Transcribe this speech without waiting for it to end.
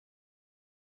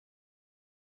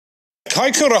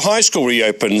Kaikoura High School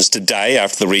reopens today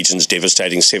after the region's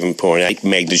devastating 7.8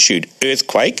 magnitude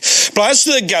earthquake. Plus,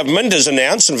 the government has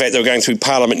announced, in fact they were going through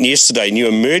Parliament yesterday, new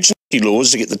emergency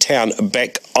laws to get the town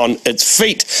back on its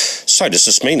feet. So does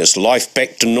this mean? Is life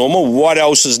back to normal? What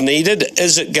else is needed?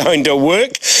 Is it going to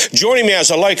work? Joining me now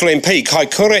is a local MP,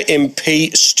 Kaikoura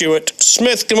MP Stuart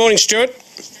Smith. Good morning, Stuart.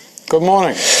 Good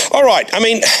morning. All right, I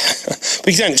mean,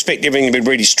 we don't expect everything to be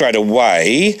ready straight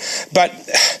away, but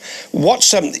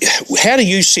how do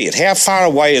you see it? How far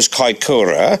away is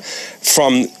Kaikoura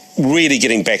from really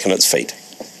getting back on its feet?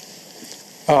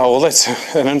 Oh, well, that's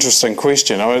an interesting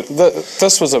question. I mean,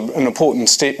 this was an important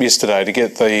step yesterday to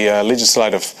get the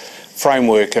legislative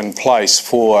framework in place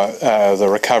for the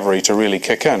recovery to really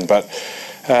kick in. But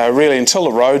really, until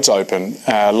the roads open,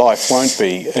 life won't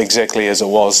be exactly as it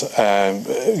was,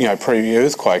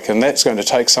 pre-earthquake, and that's going to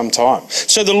take some time.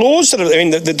 So the laws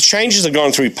the changes that have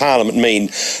gone through Parliament mean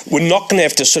we're not going to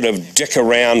have to sort of dick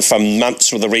around for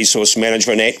months with the Resource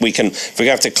Management Act. If we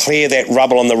have to clear that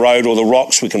rubble on the road or the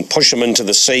rocks, we can push them into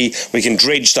the sea, we can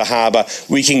dredge the harbour,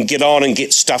 we can get on and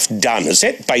get stuff done. Is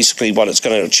that basically what it's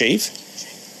going to achieve?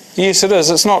 Yes, it is.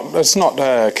 It's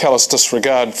not callous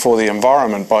disregard for the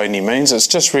environment by any means. It's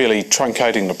just really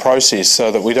truncating the process so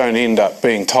that we don't end up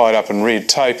being tied up in red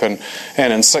tape and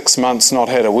in 6 months not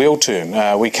had a wheel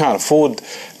turn. We can't afford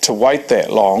to wait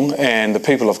that long, and the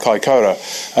people of Kaikoura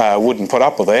wouldn't put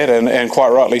up with that, and quite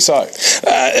rightly so.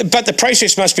 But the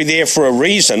process must be there for a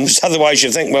reason, otherwise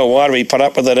you think, well, why do we put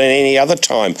up with it at any other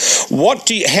time?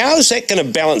 How is that going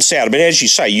to balance out? I mean, as you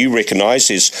say, you recognise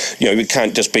we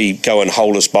can't just be going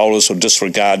holeless bowlers or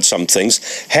disregard some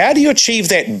things. How do you achieve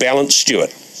that balance,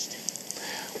 Stuart?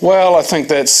 Well, I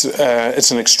think it's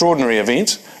an extraordinary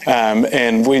event.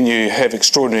 And when you have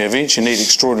extraordinary events, you need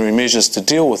extraordinary measures to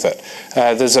deal with it.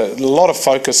 There's a lot of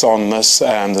focus on this.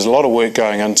 There's a lot of work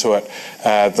going into it.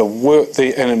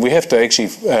 And we have to actually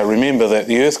remember that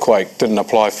the earthquake didn't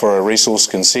apply for a resource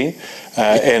consent,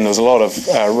 and there was a lot of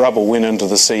rubble went into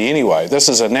the sea anyway. This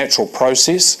is a natural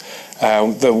process.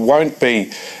 There won't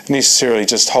be necessarily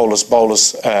just holeless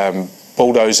bowlers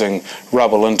bulldozing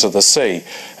rubble into the sea,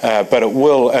 but it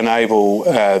will enable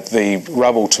the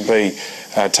rubble to be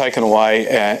taken away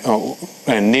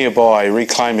and nearby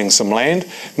reclaiming some land,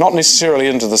 not necessarily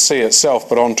into the sea itself,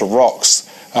 but onto rocks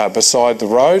beside the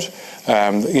road.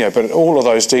 But all of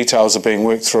those details are being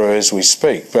worked through as we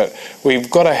speak. But we've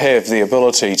got to have the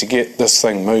ability to get this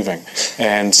thing moving,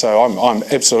 and so I'm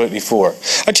absolutely for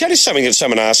it. I tell you something that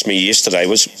someone asked me yesterday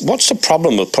was, what's the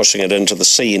problem with pushing it into the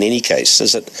sea in any case?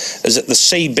 Is it the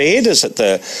seabed? Is it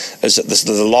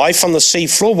the life on the sea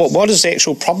floor? What is the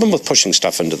actual problem with pushing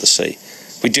stuff into the sea?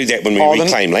 We do that when we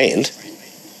reclaim land.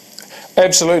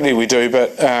 Absolutely we do,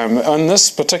 but in this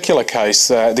particular case,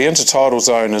 the intertidal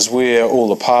zone is where all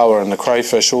the paua and the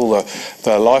crayfish, all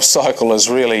the life cycle is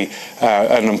really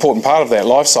an important part of that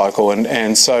life cycle,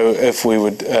 and so if we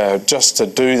would just to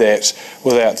do that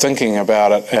without thinking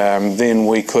about it, then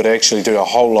we could actually do a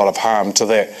whole lot of harm to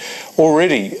that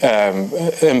already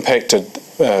impacted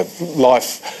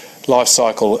life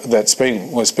cycle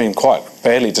was been quite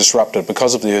badly disrupted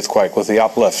because of the earthquake with the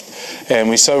uplift,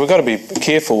 and so we've got to be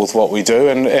careful with what we do,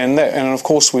 and of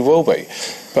course we will be,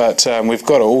 but we've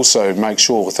got to also make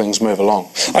sure things move along.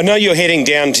 I know you're heading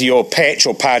down to your patch,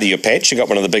 or part of your patch. You've got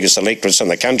one of the biggest electorates in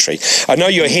the country. I know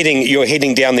you're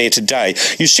heading down there today.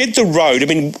 You said the road. I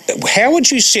mean, how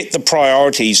would you set the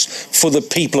priorities for the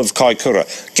people of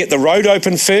Kaikoura? Get the road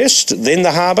open first, then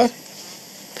the harbour?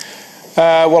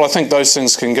 Well, I think those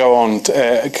things can go on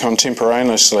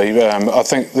contemporaneously. I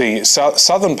think the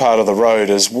southern part of the road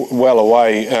is well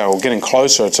away, or getting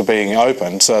closer to being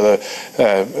open. So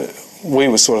we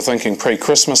were sort of thinking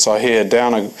pre-Christmas. I hear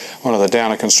one of the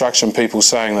Downer construction people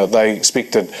saying that they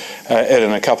expected it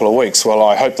in a couple of weeks. Well,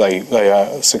 I hope they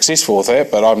are successful with that,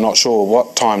 but I'm not sure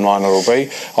what timeline it'll be.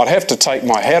 I'd have to take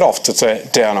my hat off to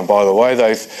Downer, by the way.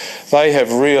 They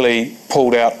have really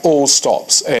pulled out all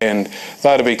stops, and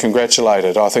they're to be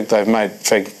congratulated. I think they've made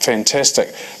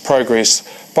fantastic progress,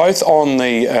 both on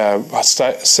the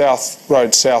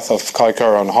road south of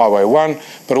Kaikoura on Highway 1,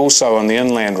 but also on the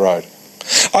inland road.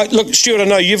 Look, Stuart, I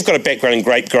know you've got a background in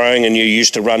grape growing, and you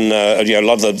used to run a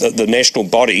lot of the national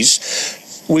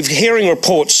bodies. We're hearing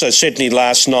reports, certainly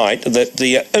last night, that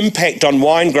the impact on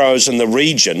wine growers in the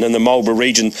region, in the Marlborough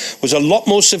region, was a lot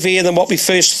more severe than what we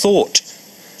first thought.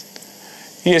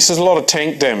 Yes, there's a lot of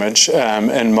tank damage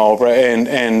in Marlborough and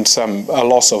a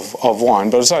loss of wine,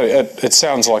 but it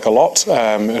sounds like a lot,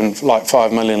 like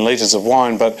 5 million litres of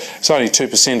wine, but it's only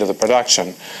 2% of the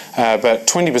production. But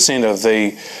 20% of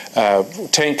the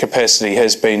tank capacity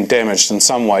has been damaged in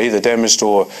some way, either damaged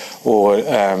or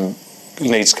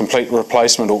needs complete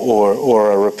replacement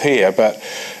or a repair. But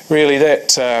really,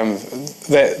 that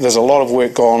there's a lot of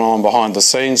work going on behind the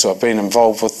scenes. I've been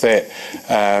involved with that,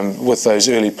 with those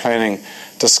early planning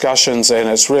discussions, and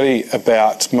it's really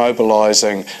about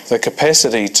mobilising the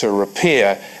capacity to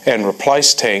repair and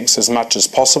replace tanks as much as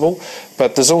possible.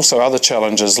 But there's also other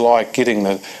challenges like getting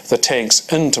the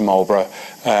tanks into Marlborough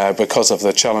because of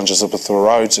the challenges with the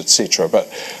roads, etc.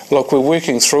 But look, we're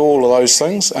working through all of those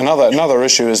things. Another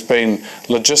issue has been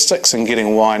logistics and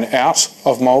getting wine out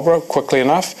of Marlborough quickly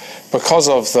enough. Because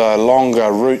of the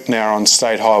longer route now on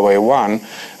State Highway 1,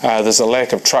 there's a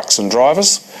lack of trucks and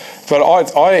drivers. But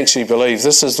I actually believe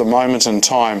this is the moment in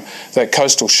time that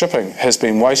coastal shipping has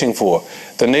been waiting for.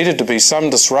 There needed to be some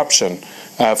disruption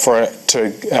for it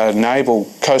to enable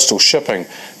coastal shipping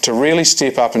to really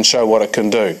step up and show what it can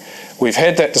do. We've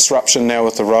had that disruption now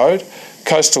with the road.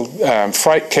 Coastal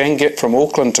freight can get from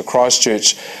Auckland to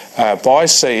Christchurch by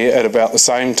sea at about the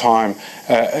same time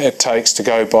it takes to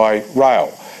go by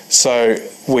rail. So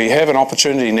we have an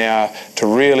opportunity now to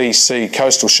really see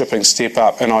coastal shipping step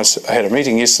up, and I had a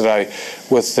meeting yesterday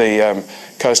with the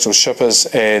coastal shippers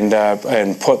and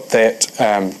put that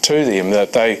to them,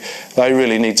 that they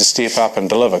really need to step up and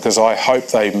deliver, because I hope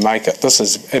they make it. This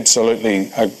is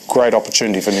absolutely a great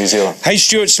opportunity for New Zealand. Hey,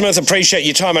 Stuart Smith, appreciate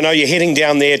your time. I know you're heading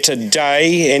down there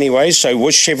today anyway, so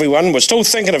wish everyone. We're still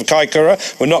thinking of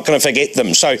Kaikoura. We're not going to forget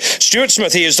them. So Stuart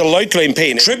Smith here is the local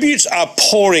MP. Tributes are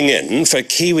pouring in for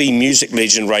Kiwi music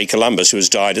legend Ray Columbus, who has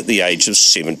died at the age of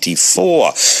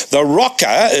 74. The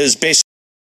rocker is best